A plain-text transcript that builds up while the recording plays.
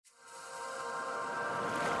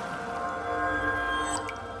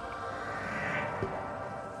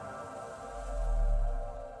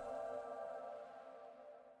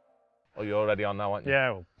Oh, you're already on now, aren't you?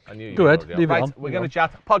 Yeah. Well, I knew you Go were ahead, already leave it Right, on. we're going to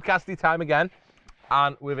chat podcasty time again.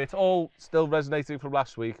 And with it all still resonating from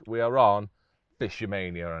last week, we are on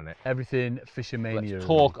FishOMania, isn't it? Everything FishOMania. Let's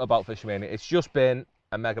talk about FishOMania. It's just been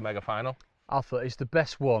a mega final. I thought it's the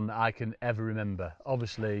best one I can ever remember.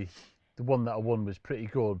 Obviously, the one that I won was pretty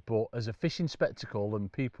good, but as a fishing spectacle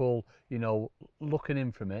and people, you know, looking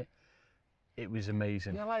in from it, it was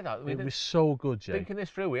amazing. Yeah, I like that. It was so good, Jay. Thinking this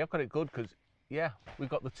through, we have got it good because, yeah, we've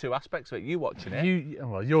got the two aspects of it. You watching it.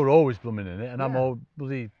 You're always blooming in it, and I'm Yeah. all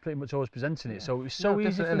pretty much always presenting it. So it was so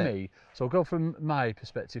easy for me. So I'll go from my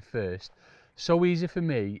perspective first. So easy for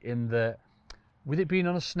me in that, with it being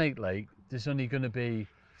on a snake lake, there's only going to be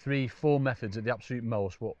 3-4 methods at the absolute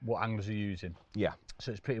most what anglers are using. Yeah.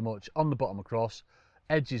 So it's pretty much on the bottom across,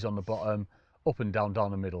 edges on the bottom, up and down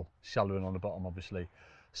the middle, shallow and on the bottom, obviously.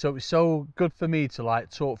 So it was so good for me to like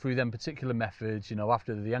talk through them particular methods, you know,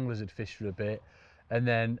 after the anglers had fished for a bit, and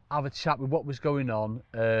then have a chat with what was going on,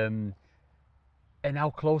 and how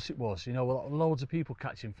close it was. You know, loads of people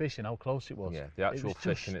catching fish and how close it was. Yeah, the actual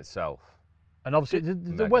fishing itself. And obviously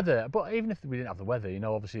the weather, but even if we didn't have the weather, you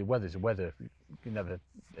know, obviously weather's a weather. You can never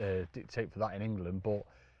dictate for that in England, but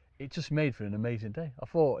it just made for an amazing day. I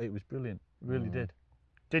thought it was brilliant, really did.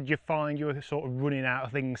 did you find you were sort of running out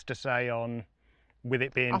of things to say on, with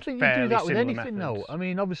it being I think fairly you do that with similar anything, methods? though. I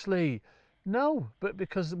mean, obviously, no, but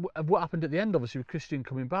because of what happened at the end, obviously, with Christian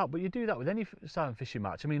coming back, but you do that with any silent fishing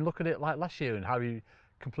match. I mean, look at it like last year and how he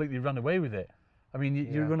completely ran away with it. I mean,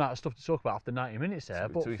 you run out of stuff to talk about after 90 minutes there,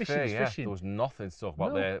 but to be fishing fair, is fishing. there was nothing to talk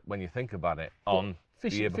about there when you think about it on the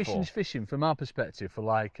year before. Fishing's fishing, from our perspective, for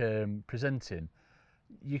like presenting.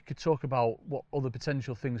 You could talk about what other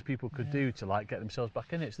potential things people could do to like get themselves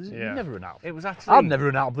back in it. So you never run out. It was actually. I've never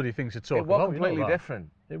run out of bloody things to talk It was about. completely different.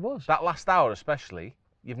 It was. That last hour, especially,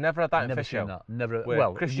 you've never had that in Never Fish seen Show. that. Never. Where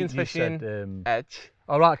Well, Christian's you fishing said, edge.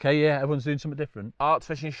 Oh right, okay, yeah. Everyone's doing something different. Art's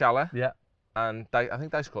fishing shallow. Yeah. And I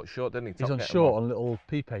think Dice got short, didn't he? He's on short on little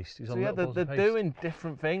pea paste. He's So on yeah, little balls they're of paste. doing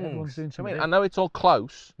different things. Everyone's doing I something mean, I know it's all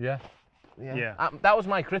close. Yeah. Yeah. That was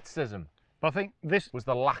my criticism. But I think this Was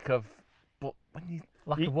the lack of, but when you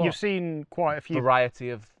Lack of what? you've seen quite a few. variety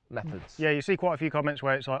of methods. Yeah, you see quite a few comments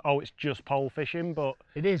where it's like, oh, it's just pole fishing, but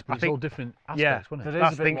It is, but I it's think- all different yeah, aspects, wasn't it? There is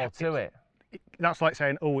That's a the bit thing, more to it. that's like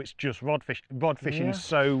saying, oh, it's just rod fish. Rod fishing's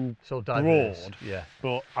so So diverse. broad. Yeah.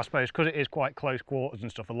 But I suppose because it is quite close quarters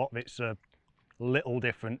and stuff, a lot of it's little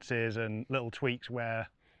differences and little tweaks where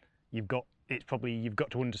you've got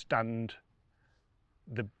to understand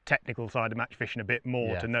the technical side of match fishing a bit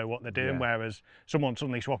more to know what they're doing. Yeah. Whereas someone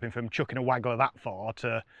suddenly swapping from chucking a waggler that far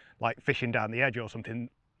to like fishing down the edge or something,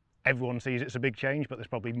 everyone sees it's a big change, but there's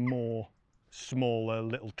probably more smaller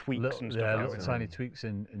little tweaks and stuff. Yeah, out little there. tiny tweaks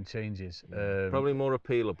and changes. Probably more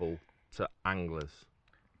appealable to anglers.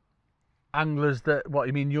 Anglers that, what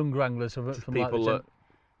you mean, younger anglers from Just like people the that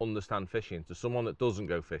understand fishing. To someone that doesn't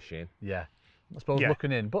go fishing. yeah, I suppose Yeah.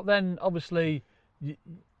 looking in. But then obviously,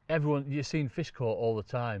 you're seeing fish caught all the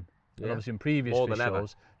time. And Yeah. obviously in previous More fish than ever.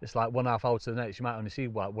 shows, it's like 1/2 hour to the next, you might only see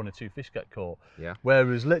like 1 or 2 fish get caught. Yeah.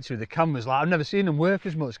 Whereas literally the cameras, like I've never seen them work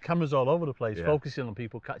as much. Cameras all over the place, Yeah. focusing on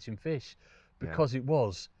people catching fish, because it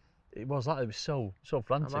was like it was so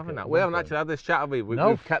frantic. I'm having at that. one We haven't point. actually had this chat, have we? No.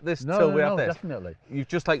 We've kept this No, till no, we no, had this. definitely. You've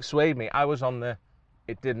just like swayed me. I was on the.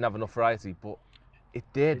 It didn't have enough variety, but it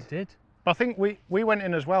did. It did. But I think we went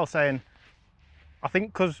in as well saying, I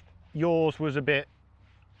think because yours was a bit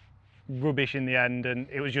rubbish in the end and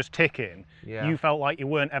it was just ticking, Yeah. you felt like you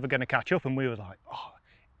weren't ever going to catch up, and we were like, oh,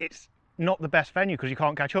 it's not the best venue because you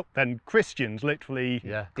can't catch up. Then Christian's literally,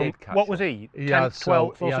 Did catch what was up. he, He 10th, had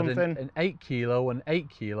 12th or he had something? an 8 kilo, an 8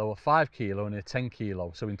 kilo, a 5 kilo, and a 10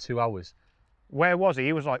 kilo. So in 2 hours. Where was he?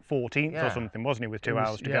 He was like 14th Yeah. or something, wasn't he, with 2 He was-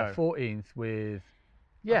 hours to yeah, go? 14th with.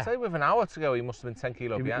 I'd Yeah, say with an hour to go, he must have been 10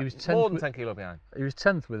 kilo He behind. was 10th More than with- 10 kilo behind. he was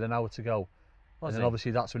 10th with an hour to go. Was And then he?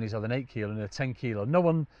 obviously that's when he's had an 8 kilo and a 10 kilo. No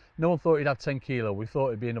one thought he'd have 10 kilo. We thought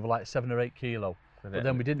it'd be another like 7 or 8 kilo. But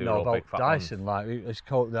then we didn't They know were all big about fat ones. Dyson. Like it's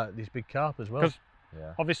caught these big carp as well. 'Cause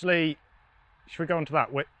Yeah. obviously, should we go on to that?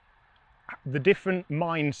 The different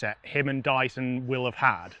mindset him and Dyson will have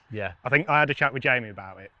had. Yeah, I think I had a chat with Jamie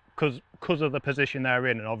about it because of the position they're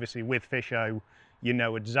in, and obviously with FishO, you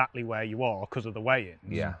know exactly where you are because of the weigh-ins.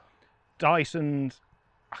 Yeah. Dyson's,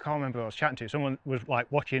 I can't remember who I was chatting to. Someone was like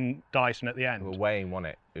watching Dyson at the end, Well, Wayne won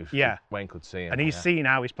it. Yeah. Wayne could see him. and he's yeah. seen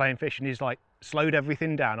how he's playing fish, and he's like slowed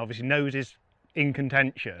everything down. Obviously knows he's in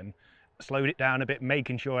contention, slowed it down a bit,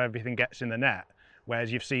 making sure everything gets in the net.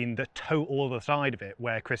 Whereas you've seen the total other side of it,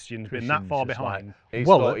 where Christian's been that far just like- behind. He's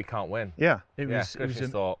Well, thought he can't win. Yeah. it Yeah, was.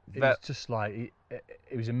 Christian thought. It was just like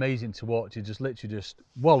it was amazing to watch. You just literally just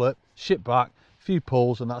wallop, shit back, few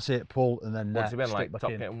pulls, and that's it. Pull and then What's it been stick like? back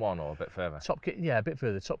Top in. kitten 1 or a bit further? Top kitten, yeah, a bit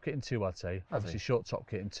further. Top kitten 2, I'd say. Has Obviously, he? short top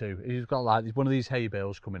kitten 2. He's got like one of these hay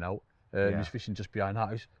bales coming out. Yeah. He's fishing just behind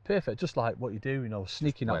that. It's perfect, just like what you do, you know,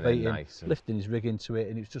 sneaking that went bait in in, nice and- lifting his rig into it,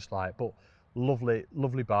 and it's just like, but lovely,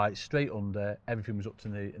 lovely bite, straight under. Everything was up to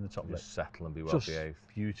in the top lip. Just settle and be well Just behaved.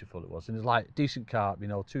 beautiful it was, and it's like decent carp, you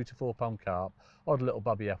know, 2 to 4 pound carp, odd little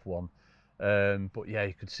babby F1. But yeah,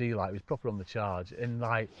 you could see like he was proper on the charge, and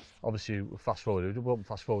like obviously fast forward, we won't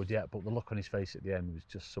fast forward yet, but the look on his face at the end was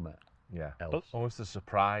just something Yeah. else. Almost a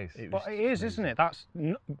surprise. But it is, isn't it? That's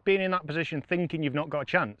being in that position, thinking you've not got a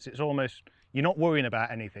chance. It's almost you're not worrying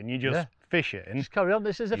about anything. You just fish it, and Just carry on.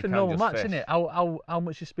 This is as if You a can normal just match, fish. isn't it? How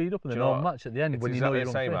much you speed up in Do a you know normal what? match at the end It's when you know exactly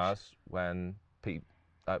you're the on same fish. as when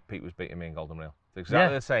Pete was beating me in Golden Reel. It's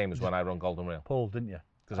exactly Yeah. the same as when I run Golden Reel. Pull, didn't you?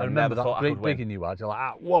 Because I I remember never that thought I great could win. bigging you had. You're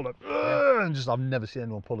like, wallop, and just I've never seen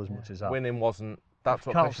anyone pull as much as that. Winning wasn't. That's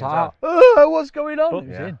what Carp's fishing's like, at. what's going on? But- It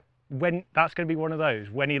was Yeah. in. when that's going to be one of those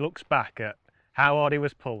when he looks back at how hard he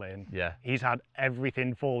was pulling. Yeah. He's had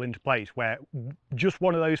everything fall into place where just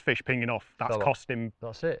one of those fish pinging off, that's Fell off. cost him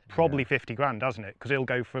That's it. probably 50 grand, hasn't it? Because he'll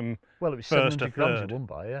go from Well, it was first to 700 grams third. he won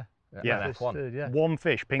by, yeah. Yeah. And F1. Third, yeah. one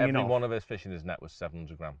fish pinging Every off. one of his fish in his net was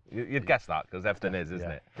 700 gram. You'd guess that because everything is, isn't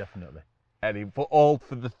Yeah, it? definitely. But all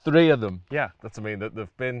for the 3 of them. Yeah. That's what I mean. That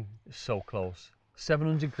they've been It's so close.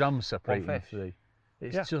 700 grams separating the fish. 3.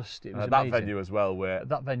 It's Yeah. just, it was at that amazing. venue as well, where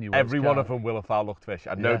That venue was every one of carp. them will have foul looked fish.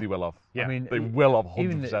 I know Yeah. they will have. Yeah. I mean, They will have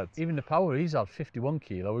even 100%. even the power, he's had 51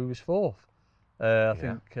 kilo, he was 4th. I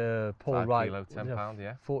think Paul 5 Wright, kilo, 10 pound,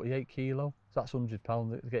 yeah. 48 kilo. So that's 100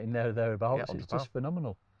 pound, getting there or thereabouts. Yeah, It's 100 just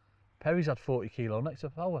phenomenal. Perry's had 40 kilo next to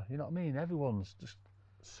power. You know what I mean? Everyone's just.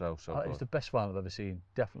 So It's good. the best final I've ever seen.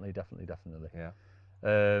 Definitely. Yeah.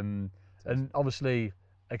 And obviously,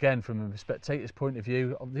 again, from a spectator's point of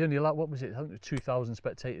view, they only allowed, what was it? I think it was 2,000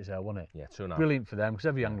 spectators there, wasn't it? Yeah, 2.5. Brilliant for them because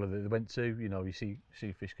every angler that they went to, you know, you see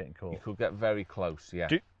fish getting You caught. could get very close, yeah.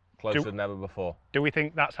 Do- Closer do- than ever before. Do we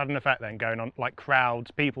think that's had an effect then, going on, like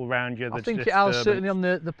crowds, people around you? I the think it has disturbance? certainly on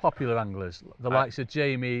the popular anglers, the likes of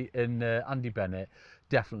Jamie and Andy Bennett,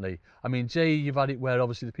 definitely. I mean, Jay, you've had it where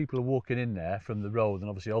obviously the people are walking in there from the road, and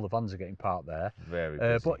obviously all the vans are getting parked there. Very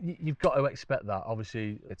busy. But you've got to expect that,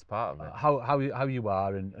 obviously, It's part of it. how you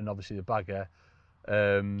are, and obviously the bagger.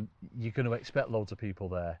 You're going to expect loads of people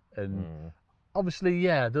there, and obviously,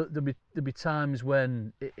 yeah, there'll be times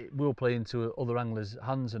when it will play into other anglers'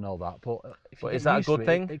 hands and all that. But if you But get is that a used to good it,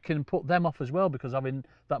 thing? It can put them off as well because having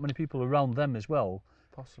that many people around them as well.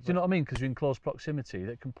 Possibly. Do you know what I mean? Because you're in close proximity,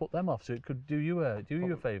 that can put them off. So it could do you a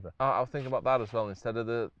favour. I'll think about that as well. Instead of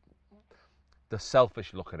the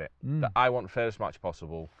selfish look at it, that I want the fairest match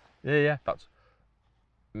possible. Yeah. That's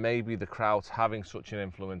maybe the crowd's having such an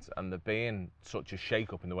influence and there being such a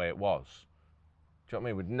shake-up in the way it was. Do you know what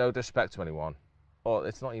I mean? With no disrespect to anyone, or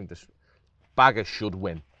it's not even bagger should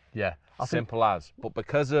win. Yeah. I think Simple as. But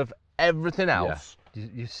because of everything else,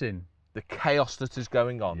 you've seen. the chaos that is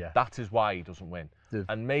going on, Yeah. that is why he doesn't win. The-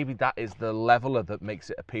 And maybe that is the leveler that makes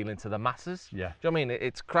it appealing to the masses. Yeah. Do you know what I mean?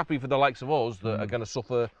 It's crappy for the likes of us that are going to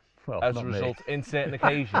suffer Well, as not a me. result in certain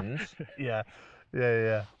occasions. Yeah.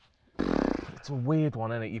 It's a weird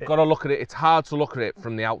one, isn't it? You've got to look at it. It's hard to look at it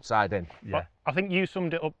from the outside in. Yeah. I think you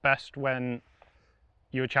summed it up best when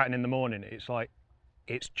you were chatting in the morning. It's like,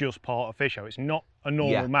 it's just part of Fish Show. It's not a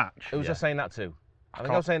normal match. It was just saying that too. I think I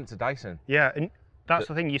can't- was saying it to Dyson. Yeah, and that's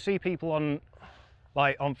the thing. You see people on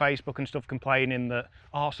Facebook and stuff complaining that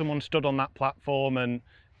someone stood on that platform and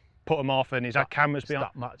put them off, and he's had cameras It's behind.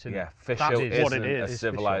 that match, isn't Yeah, it? Fish That Show is what isn't it is. a It's Fish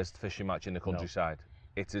civilised fishing match in the countryside.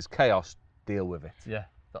 It is chaos. Deal with it. Yeah.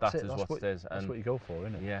 That it. is That's what it is. That's And what you go for,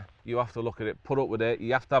 isn't it? yeah, you have to look at it, put up with it.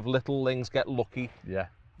 You have to have little things, get lucky. Yeah.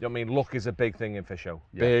 You know what I mean? Luck is a big thing in Fish Show.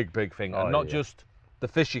 Yeah. Big thing. Oh, And not yeah. just the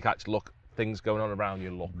fish you catch, luck, things going on around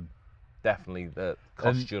you, luck. Definitely the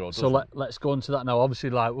cost you or So doesn't. let's go on to that now. Obviously,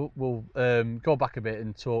 like we'll go back a bit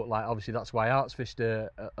and talk. Like obviously, that's why Arts fished a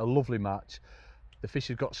lovely match. The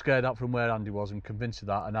fishers got scared out from where Andy was and convinced of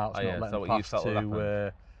that, and Arts Oh, yeah, not is that letting what you pass felt would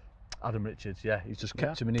to Adam Richards. Yeah, he's just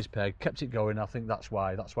kept him in his peg, kept it going. I think that's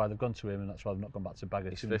why they've gone to him, and that's why they've not gone back to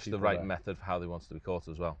Bagger. He's Too many fished the people right there. method for how they wants to be caught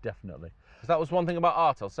as well. Definitely. 'Cause that was one thing about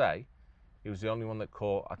Art, I'll say. He was the only one that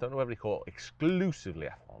caught, I don't know whether he caught exclusively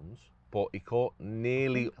F1s, but he caught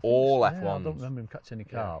nearly all Yeah, F1s. I don't remember him catching any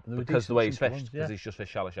carp. And they were Because the way he's decent, fished, simple because ones, he's just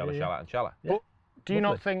fished shallow, Yeah. and shallow. Yeah. But do you not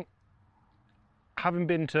Lovely. think, having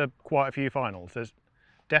been to quite a few finals, there's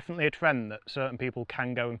definitely a trend that certain people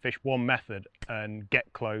can go and fish one method and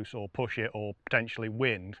get close or push it or potentially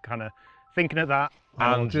win? Kind of thinking of that.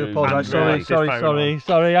 I do Andrew, apologise. Andrew,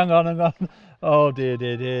 Sorry. Hang on. Oh dear,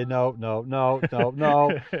 dear, dear. No.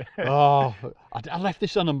 Oh, I left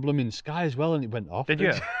this on blooming Sky as well, and it went off. Did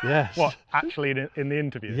you? Yes. What, actually in the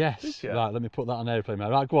interview? Yes. you? Right, let me put that on airplane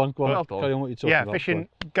mode. Right, go on. Well done. Carry on what you're talking Yeah, about. fishing,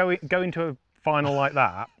 going to a final like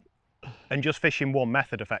that and just fishing one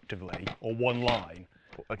method effectively, or one line.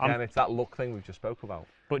 But again, it's that luck thing we just spoke about.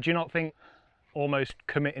 But do you not think almost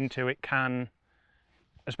committing to it can,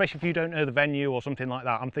 especially if you don't know the venue or something like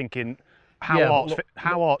that, I'm thinking how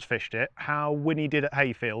Art's fished it, how Winnie did at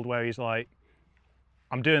Hayfield, where he's like,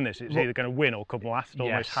 I'm doing this, it's either going to win or come last,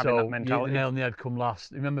 almost having that mentality. You nail on the head, come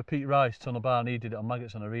last. Remember Pete Rice, Tunnel Barn, he did it on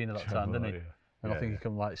Maggots on Arena that time, didn't he? Yeah. And I think he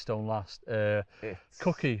come like stone last. It's-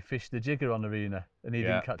 Cookie fished the jigger on Arena and he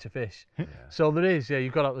Yeah. didn't catch a fish. So there is,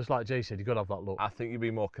 you've got to, it's like Jay said, you've got to have that look. I think you'd be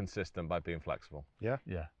more consistent by being flexible. Yeah.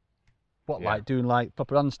 Yeah. What, Yeah. like doing like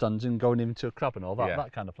proper handstands and going into a crab and all that, Yeah.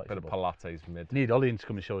 that kind of Bit flexible. of Pilates mid Need Ollie to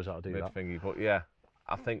come and show us how to do that. thingy, but yeah,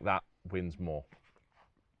 I think that wins more,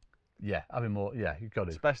 Yeah, having more, yeah, you've got to.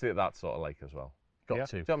 especially at that sort of lake as well. Got Yeah.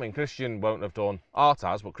 to. Do you know what I mean? Christian won't have done. Art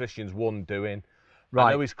has, but Christian's won doing. I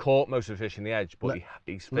Right. know he's caught most of the fish in the edge, but Let-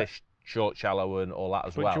 he's fished short, shallow, and all that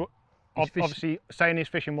as But well. obviously, saying he's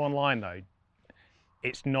fishing one line though,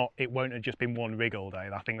 it won't have just been one rig all day.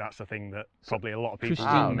 I think that's the thing that probably a lot of people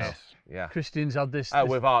Christian- will no. miss. Yeah. Christian's had this. Oh, this-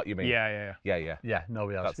 with Art, you mean? Yeah. Yeah. Yeah, no,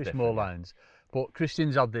 we have. That's Fish more different, yeah. lines. But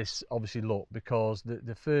Christian's had this obviously luck because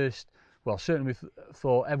the first, well, certainly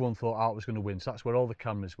everyone thought Art was going to win, so that's where all the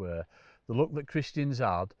cameras were. The luck that Christian's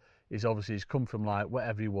had is obviously he's come from like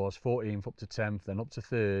whatever he was, 14th up to 10th, then up to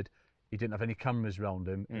 3rd. He didn't have any cameras around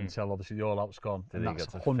him until obviously the all-out's gone, Did and he that's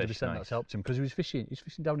get to 100% fish that's nice? helped him because he was fishing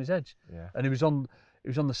down his edge, Yeah. and he was on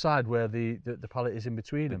the side where the pallet is in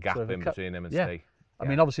between The him. gap So if in it ca- between him and yeah. Steve. I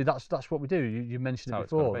mean, obviously that's what we do. You mentioned it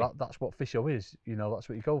That's how it's before. gotta be. That's what FishO is. You know, that's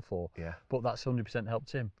what you go for. Yeah. But that's 100%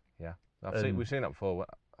 helped him. Yeah. We've seen that before.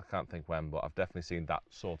 I can't think when, but I've definitely seen that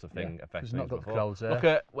sort of thing affect There's me not got the before. crowds there. Look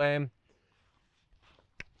at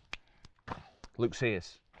Luke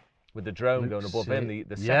Sears with the drone going above him, the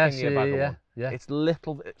Yes, second year bagger one. yeah. It's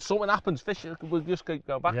little. Something happens. Fish will just keep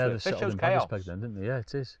going back Yeah, to they it. settled Fisho's in Baggers chaos. Peg then, didn't they? Yeah,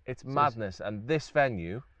 it is. It's madness, and this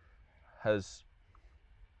venue has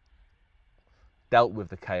dealt with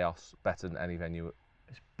the chaos better than any venue.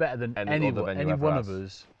 It's better than Any other venue any ever one has. of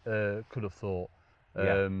us could have thought.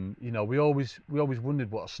 Yeah. You know, we always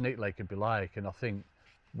wondered what a Snake Lake would be like, and I think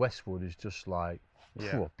Westwood is just like,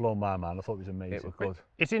 Yeah. blown my mind. I thought it was amazing. It was good.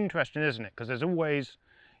 It's interesting, isn't it? Because there's always,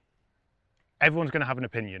 everyone's going to have an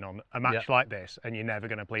opinion on a match like this, and you're never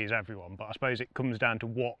going to please everyone. But I suppose it comes down to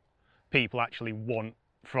what people actually want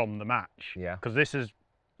from the match. Yeah. Because this is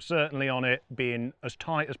certainly on it being as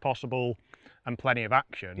tight as possible and plenty of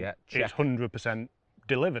action. Yeah, It's check. 100%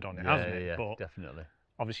 delivered on it, hasn't it? Yeah, But definitely.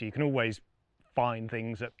 obviously, you can always find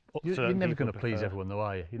things that You're certain never people going to please prefer. everyone, though,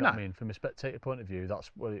 are you? You know what I mean? From a spectator point of view, that's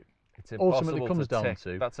what it It's ultimately impossible comes to down tick.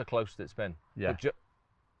 to. That's the closest it's been. Yeah.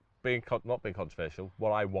 But not being controversial,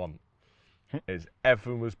 what I want is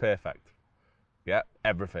everything was perfect. Yeah,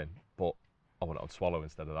 everything. But I want it on Swallow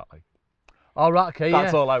instead of that lake. All right, okay,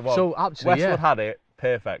 That's yeah. all I want. So actually, Westwood yeah. had it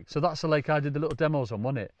perfect. So that's the lake I did the little demos on,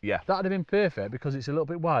 wasn't it? Yeah. That'd have been perfect because it's a little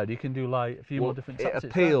bit wide. You can do like a few more Well, different it tactics.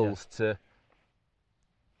 can't you? appeals to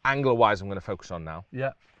angler-wise. I'm going to focus on now.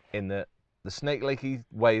 Yeah, In the Snake Lakey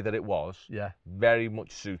way that it was, yeah, very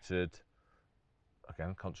much suited.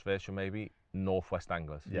 Again, controversial maybe. Northwest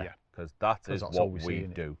anglers. Yeah. Because that is that's all what we we see,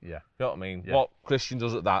 innit? do. yeah. You know what I mean? Yeah. What Christian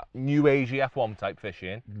does at that new Asia F1 type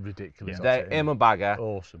fishing. Ridiculous. They're him and Bagger,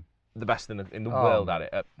 Awesome. the best in the Oh, world man. at it.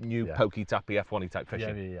 At new Yeah. pokey tappy F1 type Yeah,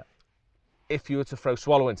 fishing. yeah, yeah. If you were to throw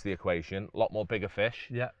Swallow into the equation, a lot more bigger fish.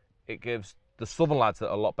 Yeah. It gives the southern lads that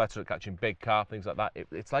are a lot better at catching big carp, things like that.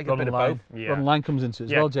 It's like Rod a bit and of line. both. Yeah. Rod and line comes into it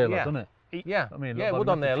as Yeah. well, J-Lad, Yeah. doesn't it? Yeah, I mean, yeah, it like would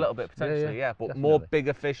on there a method little bit tricks. Yeah, potentially, yeah, yeah. But more definitely.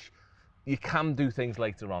 bigger fish, you can do things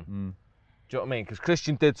later on. Mm. Do you know what I mean? Because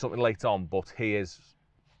Christian did something later on, but he is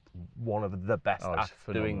one of the best Oh, at it's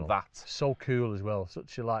doing phenomenal. that. So cool as well.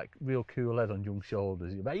 Such a like real cool head on young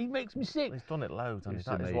shoulders. But he makes me sick. He's done it loads, and It's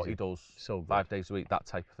that is what he amazing. does. So good. 5 days a week, that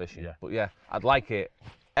type of fishing. Yeah. But yeah, I'd like it,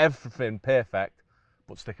 everything perfect,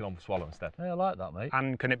 but stick it on Swallow instead. Hey, I like that, mate.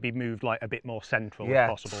 And can it be moved like a bit more central Yeah, as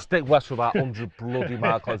possible? stick Westwood about 100 bloody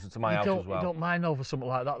mile closer to my You house don't, as well. you don't mind over something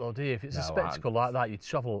like that though, do you? If it's a No, spectacle like that, you'd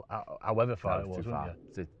travel however far it No, was, it's too wouldn't far. you?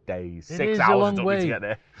 It's a days, It 6 is a hours long it took me way. to get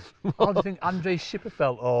there. How do you think Andre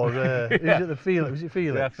Schipperfeld or who's it, the Felix? Was it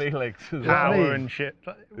Felix? Yeah, Felix. what I Power mean? and shit.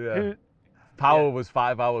 Yeah. Who- Power was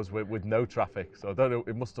 5 hours with no traffic, so I don't know.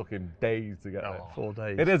 It must have took him days to get there. 4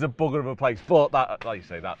 days. It is a bugger of a place, but that, like you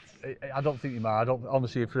say, that's I don't think you mind. I don't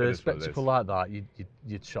honestly for It a is what it spectacle is. like that,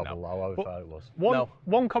 you'd travel however But- far it was. One, No.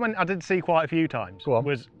 one comment I did see quite a few times Go on.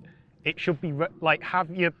 was it should be like have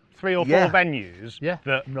your 3 or 4 Yeah. venues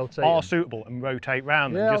that and rotate are them. suitable and rotate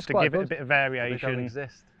round them Yeah, just that's to quite give it a good. bit of They don't variation.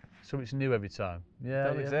 exist. So it's new every time. Yeah,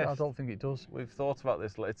 Don't I exist. don't think it does. We've thought about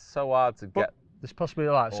this. It's so hard to get. There's possibly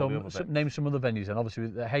like All the other bits. name some other venues, and obviously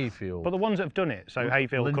with the Hayfield. But the ones that have done it, so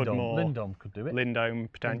Hayfield, Cudmore, Lindholm could do it. Lindholm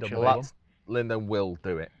potentially. Well, Lyndon will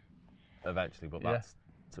do it eventually, but Yeah. that's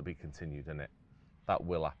to be continued, isn't it? That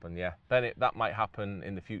will happen, yeah. Then that might happen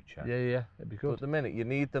in the future. Yeah, it'd be But good. at the minute, you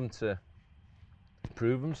need them to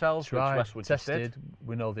prove themselves, Tried, which Westwood just tested. did.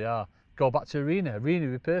 We know they are. Go back to Arena. Arena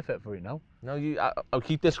would be perfect for it now. No, I'll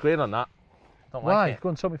keep disagreeing on that. Don't Why? like it. Go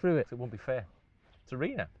and talk me through it. It won't be fair. It's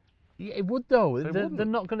Arena. Yeah, it would though. They They're wouldn't.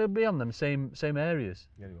 not going to be on them same areas.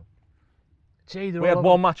 Yeah, you will. Gee, they're We had all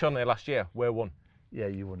one match on there last year. Where won? Yeah,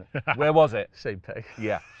 you won it. Where was it? Same peg.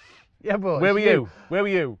 Yeah. Yeah, but Where it's were you? Where were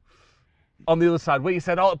you? On the other side, where you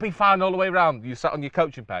said, "Oh, it'll be fine all the way round." You sat on your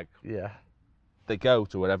coaching peg. Yeah, They go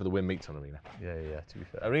to wherever the wind meets on Arena. yeah. To be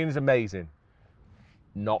fair, Arena's amazing.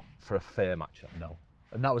 Not for a fair match. Though. no.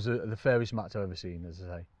 And that was the fairest match I've ever seen, as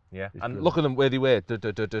I say. Yeah. It's And brilliant. look at them where they were.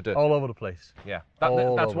 All over the place. Yeah.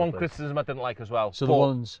 all That's over one the place. criticism I didn't like as well. So But the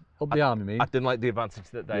ones up the arm, you mean? I didn't like the advantage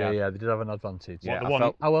that they had. Yeah, they did have an advantage. Yeah, the I one-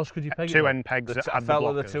 felt- How else could you peg it? 2 though? end pegs that I had the felt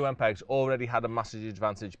that the blockers. 2 end pegs already had a massive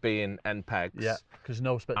advantage being end pegs. Yeah, because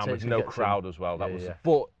no And spectators. with could no get to crowd them. as well. That Yeah, was. yeah.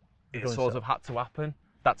 But it Going sort so- of had to happen.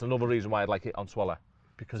 That's another reason why I'd like it on Swallow.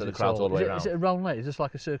 Because So the it's crowd's all the way is it a round lake? Is this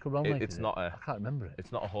like a circle round lake? It's is it? not a. I can't remember it.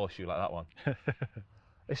 It's not a horseshoe like that one.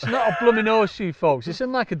 It's not a blooming horseshoe, folks. It's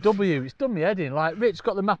in like a W. It's done me head in. Like Rich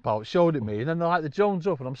got the map out, showed it me, and then like the Jones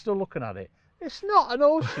up, and I'm still looking at it. It's not an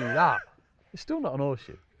horseshoe. That. It's still not an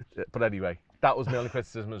horseshoe. But anyway, that was my only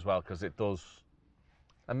criticism as well, because it does.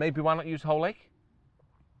 And maybe why not use the whole lake?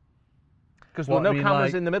 Because there were What, no I mean,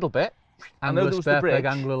 cameras like, in the middle bit. I know Angler, there was the spare bridge. peg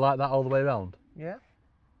angler like that all the way around. Yeah,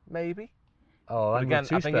 maybe. Oh, But angler again,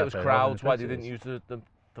 two I think spare it was peg, crowds rather why than they didn't principals. use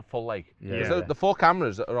the full lake. Yeah. Because Yeah. the 4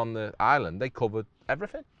 cameras that are on the island, they covered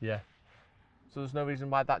everything. Yeah. So there's no reason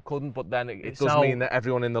why that couldn't. But then it It's does how- mean that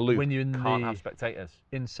everyone in the loop when you're in can't the- have spectators.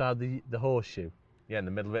 Inside the horseshoe. Yeah, in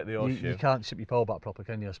the middle bit of the You, horseshoe. you can't ship your pole back proper,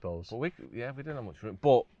 can you? I suppose. But we didn't have much room.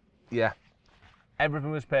 But yeah,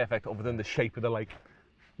 everything was perfect other than the shape of the lake.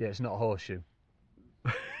 Yeah, it's not a horseshoe.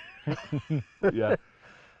 Yeah.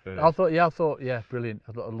 I thought, yeah, brilliant.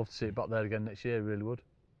 I'd love to see it back there again next year. Really would.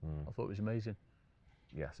 I thought it was amazing.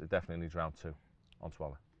 Yes, it definitely needs round 2 on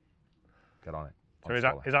Swallow. Get on it. So On is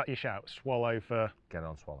Swallow. that your shout? Swallow for. Get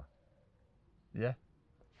on Swallow. Yeah.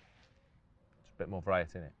 It's a bit more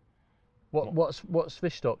variety in it. What's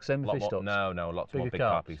fish stock? Same Lot fish more, stocks. no, lots more Bigger big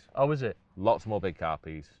carps. carpies. Oh, is it? Lots more big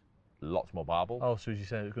carpies. Lots more barbel. Oh, so as you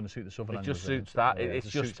say, it's going to suit the southern It anglers just then. suits that. Yeah, It's it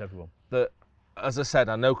just- suits everyone. That, as I said,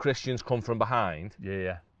 I know Christian's come from behind,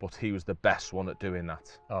 Yeah. but he was the best one at doing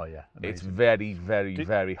that. Oh yeah. It's Amazing. very, very,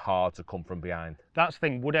 very hard to come from behind. That's the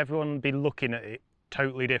thing. Would everyone be looking at it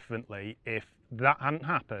totally differently if that hadn't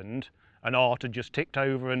happened and Art had just ticked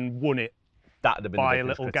over and won it? That'd have been By the a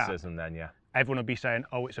biggest little gap. criticism then, yeah. Everyone would be saying,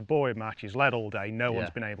 "Oh, it's a boring match. He's led all day. No Yeah. one's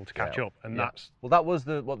been able to catch Yeah. up." And Yeah. that's Well, that was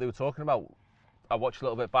what they were talking about. I watched a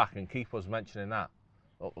little bit back, and Keith was mentioning that.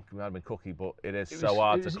 Oh, it might have been Cookie, but it is so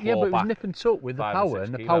hard to claw yeah, but it was back. nip and tuck with the 5 or power, 6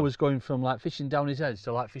 and the kilos. power's going from like fishing down his edge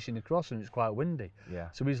to like fishing across, and it's quite windy. Yeah.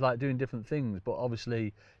 So he's like doing different things, but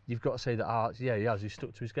obviously you've got to say that Art, he has. He's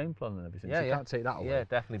stuck to his game plan and everything. Yeah, so you yeah. can't take that away. Yeah,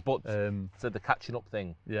 definitely. But so the catching up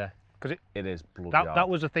thing, Yeah. because it is bloody that hard.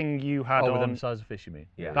 was the thing you had Oh, with on them size of fish, you mean?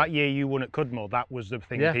 Yeah. that year you won at Cudmore. That was the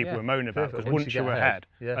thing Yeah, people yeah. were moaning about, Perfect. because once you were ahead,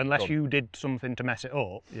 yeah, unless done. you did something to mess it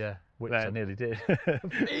up, Yeah, which I Then- nearly did.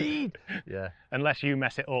 Yeah, unless you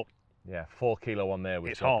mess it up, Yeah, 4 kilo on there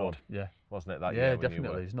was it's job hard. done, yeah, wasn't it? That yeah, year when you definitely.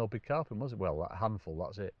 were- There's no big carping, was it? Well, like a handful,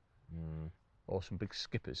 that's it. Mm, Or some big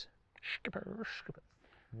skippers. Skipper.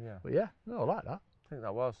 yeah, But yeah, no, I like that. I think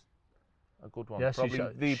that was a good one. Yeah, so you Probably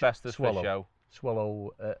shot- the best of Swallow. fish show.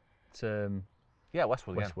 Swallow at Yeah,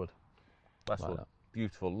 Westwood. Westwood. Yeah, Westwood. Like that.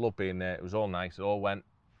 Beautiful. Love being there. It was all nice. It all went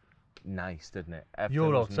nice, didn't it? Everything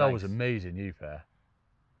Your was hotel nice. was amazing, you pair.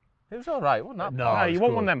 It was all right, wasn't that? No, Ah, it you was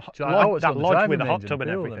want one good. of them Do you know, I lodge, was that on the lodge driving with a hot range tub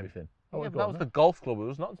and pool everything. I Yeah, would've but that gone was there. the golf club. It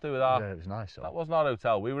was nothing to do with our. Yeah, it was nice. That wasn't our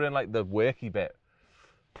hotel. We were in like the worky bit.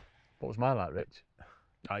 What was mine like, Rich?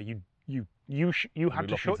 You had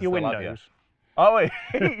to lucky shut to your still have you. windows. Oh wait.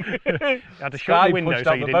 You had to shut Sky your windows pushed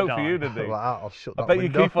so out you the didn't boat for you, die. didn't he? Well, I'll shut I that bet you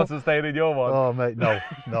window. Keith wants to stay in your one. Oh mate, no,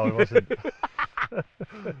 it wasn't.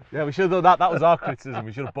 Yeah, we should have done that. That was our criticism.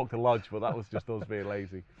 We should have booked a lodge, but that was just us being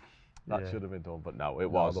lazy. That Yeah. should have been done, but no, it I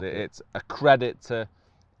was. loved it. It's a credit to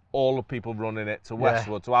all the people running it, to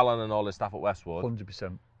Westwood, to Alan and all the staff at Westwood.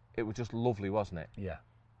 100%. It was just lovely, wasn't it? Yeah.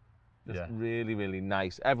 Just Yeah. really, really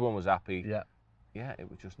nice. Everyone was happy. Yeah. yeah, it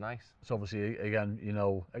was just nice. So obviously, again, you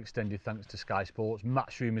know, extended thanks to Sky Sports,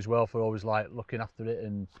 Matchroom as well for always like looking after it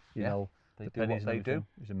and you know they the do what pennies and they everything. do.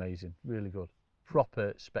 It was amazing, really good,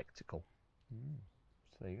 proper spectacle.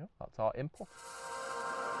 So there you go. That's our input.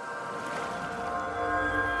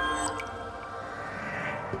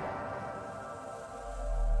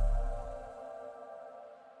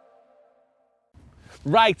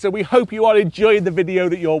 Right, so we hope you are enjoying the video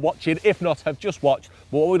that you're watching. If not, have just watched.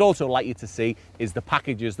 But what we'd also like you to see is the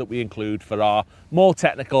packages that we include for our more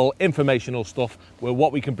technical, informational stuff, where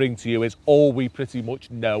what we can bring to you is all we pretty much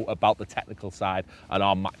know about the technical side and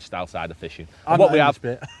our match style side of fishing. And I'm what not we in have,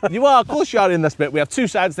 this bit. you are, of course you are in this bit. We have two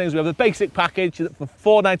sides of things. We have the basic package that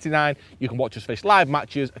for $4.99, you can watch us fish live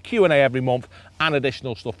matches, a Q&A every month, and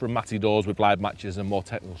additional stuff from Matty Dawes with live matches and more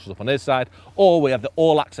technical stuff on his side. Or we have the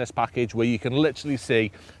all access package where you can literally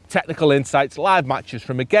see technical insights, live matches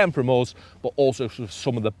from us, but also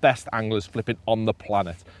some of the best anglers flipping on the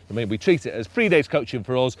planet. I mean, we treat it as 3 days coaching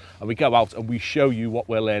for us, and we go out and we show you what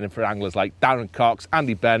we're learning for anglers like Darren Cox,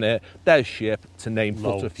 Andy Bennett, Des Ship, to name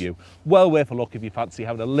but a few. Well worth a look if you fancy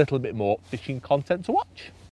having a little bit more fishing content to watch.